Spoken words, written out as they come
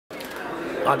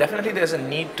Definitely, there's a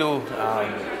need to,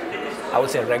 I would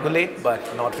say, regulate, but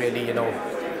not really,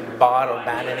 bar or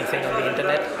ban anything on the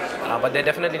internet. But there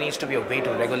definitely needs to be a way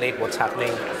to regulate what's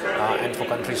happening, and for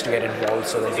countries to get involved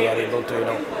so that they are able to,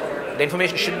 the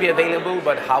information should be available,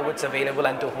 but how it's available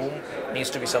and to whom needs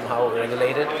to be somehow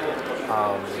regulated.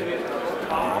 Um,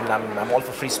 I'm all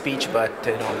for free speech, but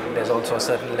there's also a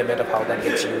certain limit of how that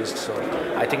gets used. So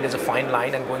I think there's a fine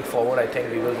line, and going forward, I think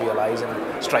we will realize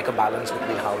and strike a balance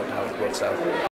between how it works out.